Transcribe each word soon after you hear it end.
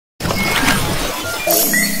Gonzales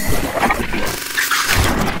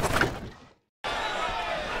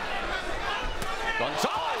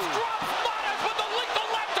drops Montes with the lethal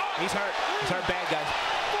left hook. He's hurt. He's hurt bad, guys.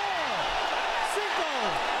 4, 5,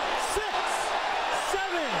 6,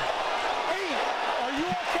 7, 8. Are you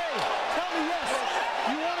okay? Tell me yes.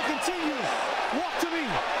 You want to continue? Walk to me.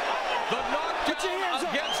 The knockdown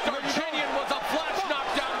against Argentinian was a flash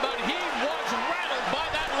knockdown, but he was rattled by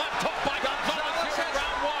that left hook by Gonzales in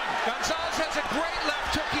round one. Gonzales has a great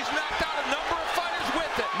left hook. He's knocked out a number of fighters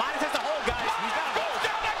with it. Montes has to hold, guys. He's got to hold. Goes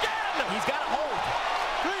down again. He's got to hold.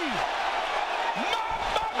 3.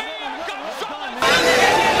 Mamma mia, Gonzales.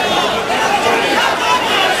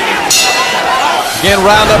 Again,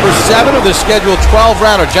 round number 7 of the scheduled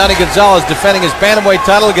 12-rounder. Johnny Gonzales defending his bantamweight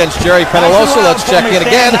title against Gerry Penalosa. Let's check in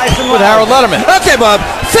again with Harold Letterman. Okay, Bob.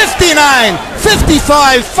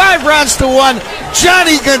 59-55, 5 rounds to 1.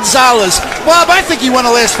 Johnny Gonzales. Bob, I think he won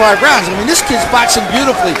the last 5 rounds. I mean, this kid's boxing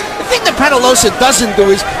beautifully. The thing that Penalosa doesn't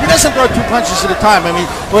do is he doesn't throw 2 punches at a time. I mean,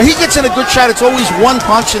 when he gets in a good shot, it's always 1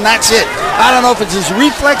 punch and that's it. I don't know if it's his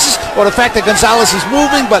reflexes or the fact that Gonzales is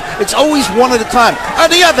moving, but it's always 1 at a time. On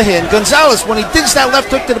the other hand, Gonzales, when he digs that left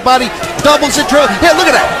hook to the body, doubles it through. Here, look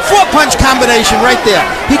at that. 4-punch combination right there.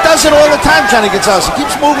 He does it all the time, Johnny Gonzales. He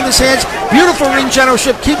keeps moving his hands. Beautiful ring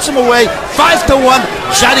generalship. Keeps him away. 5-1,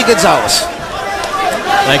 Johnny Gonzales.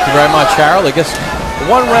 Thank you very much, Harold. I guess the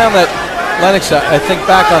one round that Lennox, I think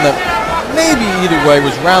back on the maybe either way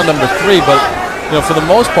was round number 3, but you know, for the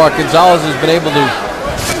most part, Gonzales has been able to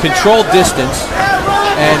control distance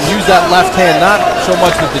and use that left hand, not so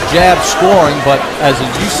much with the jab scoring, but as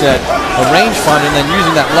you said, a range finder, and then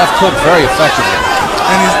using that left hook very effectively.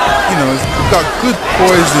 And he's got good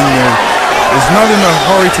poise in there. He's not in a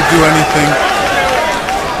hurry to do anything.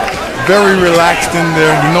 Very relaxed in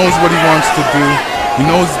there. He knows what he wants to do. He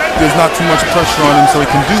knows there's not too much pressure on him, so he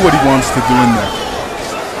can do what he wants to do in there.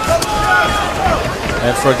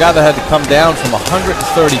 And for a guy that had to come down from 130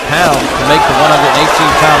 pounds to make the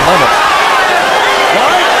 118-pound limit.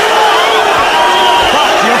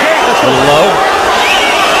 A little low.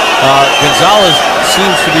 Gonzales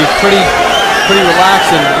seems to be pretty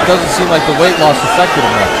relaxed, and it doesn't seem like the weight loss affected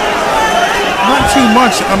him much. Not too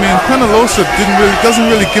much. I mean, Penalosa doesn't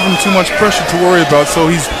really give him too much pressure to worry about, so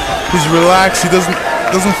he's relaxed. He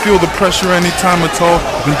doesn't feel the pressure anytime at all.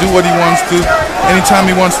 He can do what he wants to. Anytime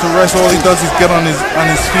he wants to rest, all he does is get on his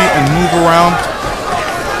feet and move around.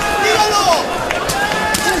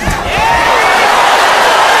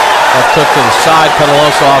 That took to the side,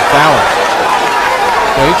 Penalosa off balance.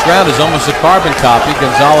 So each round is almost a carbon copy.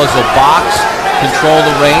 Gonzales will box, control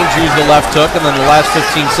the range, use the left hook, and then the last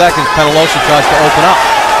 15 seconds, Penalosa tries to open up.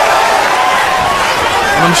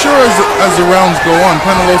 And I'm sure as the rounds go on,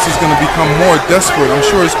 Penalosa is going to become more desperate. I'm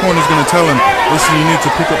sure his corner is going to tell him, listen, you need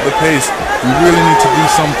to pick up the pace. You really need to do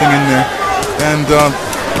something in there. And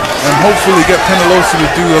hopefully get Penalosa to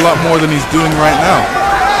do a lot more than he's doing right now.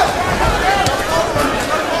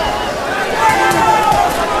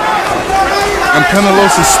 And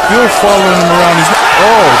Penalosa still following him around.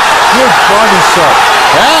 Oh, good body shot.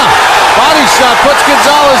 Yeah, body shot puts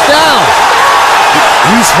Gonzales down.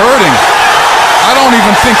 He's hurting. I don't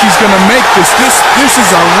even think he's going to make this. This is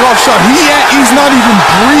a rough shot. He's not even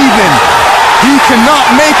breathing. He cannot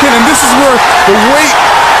make it, and this is where the weight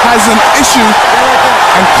has an issue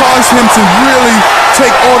and caused him to really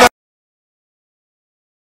take all that.